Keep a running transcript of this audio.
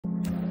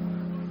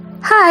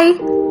Hi,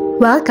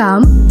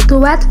 welcome to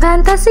Wet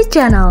Fantasy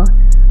Channel.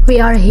 We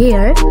are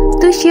here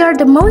to share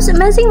the most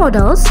amazing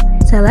models,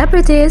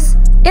 celebrities,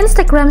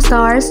 Instagram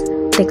stars,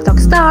 TikTok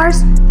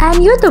stars,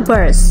 and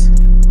YouTubers.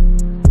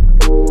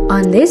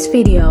 On this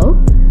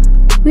video,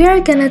 we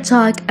are gonna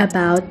talk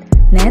about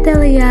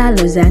Natalia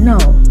Lozano.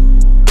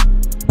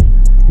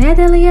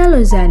 Natalia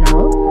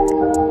Lozano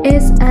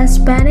is a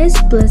Spanish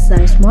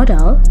plus-size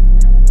model,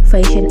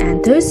 fashion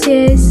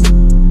enthusiast,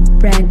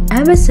 brand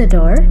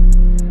ambassador,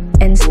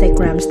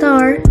 Instagram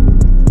star,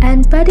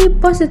 and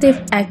body-positive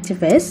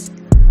activist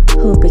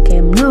who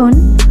became known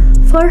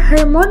for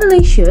her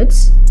modeling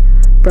shoots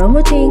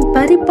promoting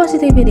body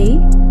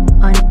positivity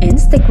on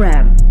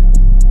Instagram.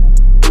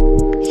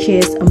 She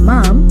is a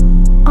mom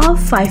of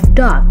 5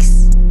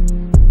 dogs.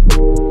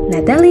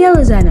 Natalia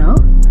Lozano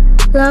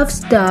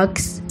loves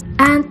dogs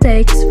and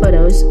takes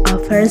photos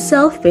of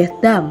herself with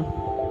them.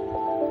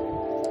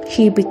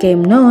 She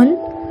became known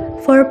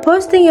for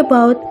posting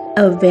about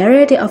a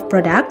variety of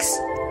products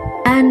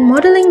and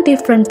modeling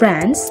different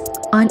brands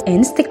on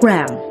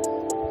Instagram.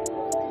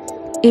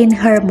 In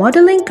her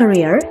modeling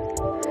career,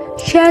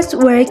 she has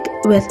worked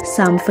with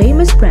some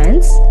famous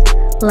brands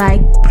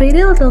like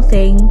Pretty Little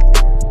Thing,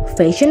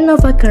 Fashion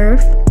Nova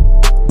Curve,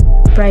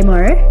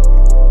 Primer,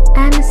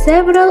 and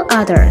several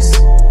others.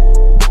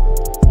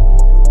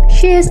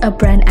 She is a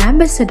brand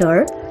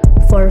ambassador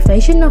for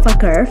Fashion Nova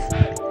Curve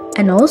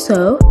and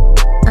also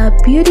a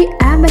beauty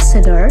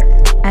ambassador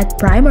at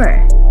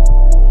Primer.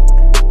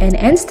 In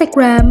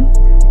Instagram,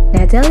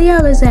 Natalia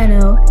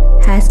Lozano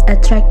has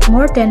attracted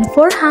more than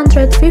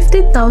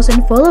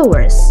 450,000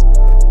 followers.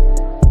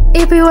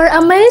 If you are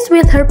amazed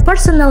with her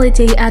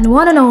personality and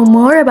want to know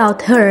more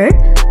about her,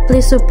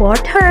 please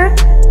support her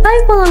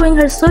by following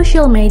her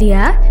social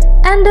media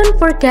and don't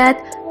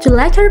forget to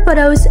like her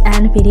photos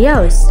and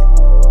videos.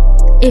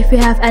 If you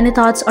have any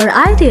thoughts or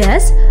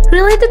ideas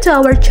related to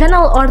our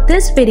channel or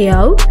this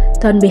video,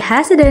 don't be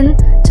hesitant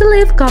to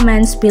leave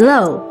comments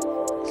below.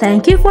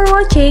 Thank you for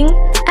watching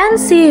and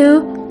see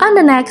you on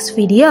the next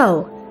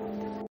video.